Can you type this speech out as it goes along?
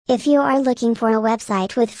If you are looking for a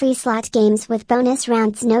website with free slot games with bonus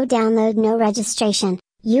rounds, no download, no registration,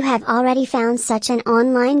 you have already found such an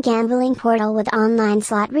online gambling portal with online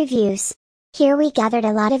slot reviews. Here we gathered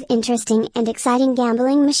a lot of interesting and exciting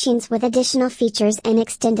gambling machines with additional features and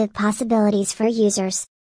extended possibilities for users.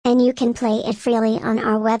 And you can play it freely on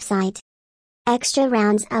our website. Extra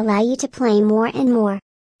rounds allow you to play more and more.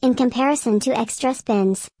 In comparison to extra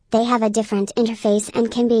spins, they have a different interface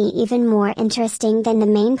and can be even more interesting than the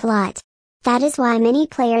main plot. That is why many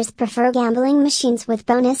players prefer gambling machines with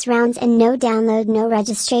bonus rounds, and no download, no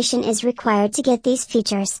registration is required to get these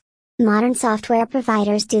features. Modern software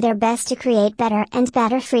providers do their best to create better and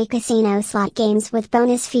better free casino slot games with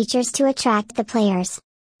bonus features to attract the players.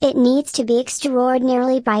 It needs to be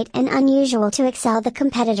extraordinarily bright and unusual to excel the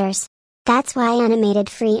competitors. That's why animated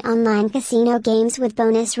free online casino games with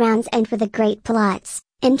bonus rounds and with a great plots,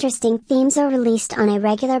 interesting themes are released on a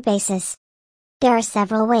regular basis. There are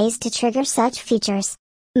several ways to trigger such features.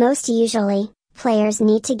 Most usually, players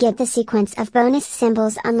need to get the sequence of bonus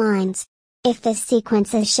symbols on lines. If this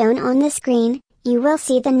sequence is shown on the screen, you will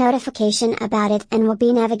see the notification about it and will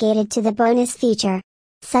be navigated to the bonus feature.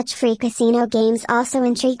 Such free casino games also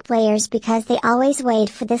intrigue players because they always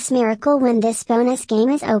wait for this miracle when this bonus game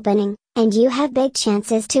is opening, and you have big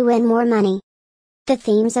chances to win more money. The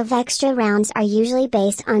themes of extra rounds are usually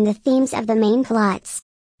based on the themes of the main plots.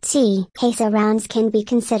 Queso rounds can be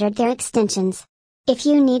considered their extensions. If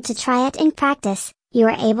you need to try it in practice, you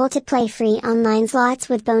are able to play free online slots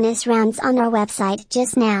with bonus rounds on our website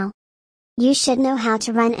just now. You should know how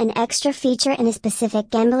to run an extra feature in a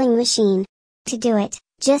specific gambling machine. To do it,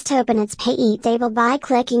 just open its payee table by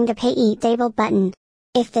clicking the payee table button.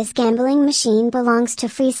 If this gambling machine belongs to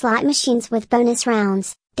free slot machines with bonus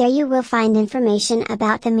rounds, there you will find information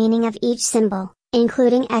about the meaning of each symbol,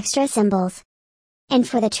 including extra symbols. And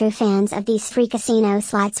for the true fans of these free casino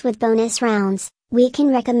slots with bonus rounds, we can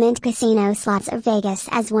recommend Casino Slots of Vegas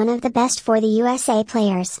as one of the best for the USA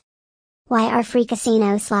players. Why are free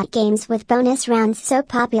casino slot games with bonus rounds so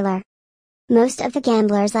popular? Most of the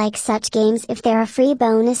gamblers like such games if there are free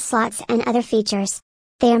bonus slots and other features.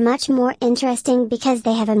 They are much more interesting because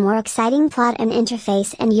they have a more exciting plot and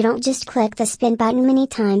interface, and you don't just click the spin button many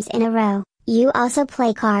times in a row, you also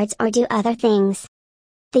play cards or do other things.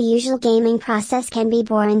 The usual gaming process can be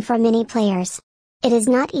boring for many players. It is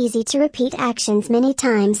not easy to repeat actions many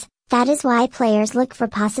times, that is why players look for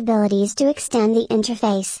possibilities to extend the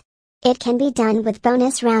interface. It can be done with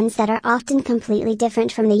bonus rounds that are often completely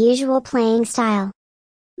different from the usual playing style.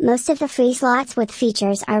 Most of the free slots with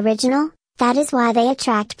features are original, that is why they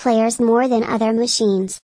attract players more than other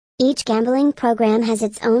machines. Each gambling program has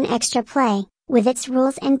its own extra play, with its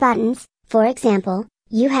rules and buttons. For example,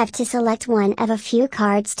 you have to select one of a few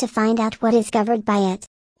cards to find out what is covered by it.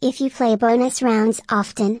 If you play bonus rounds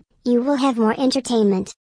often, you will have more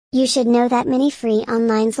entertainment. You should know that many free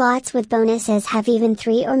online slots with bonuses have even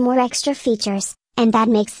 3 or more extra features, and that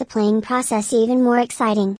makes the playing process even more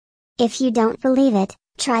exciting. If you don't believe it,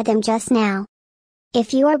 try them just now.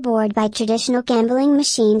 If you are bored by traditional gambling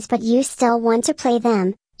machines but you still want to play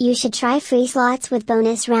them, you should try free slots with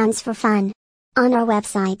bonus rounds for fun. On our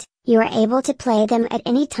website, you are able to play them at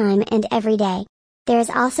any time and every day. There is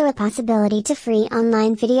also a possibility to free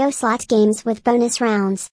online video slot games with bonus rounds.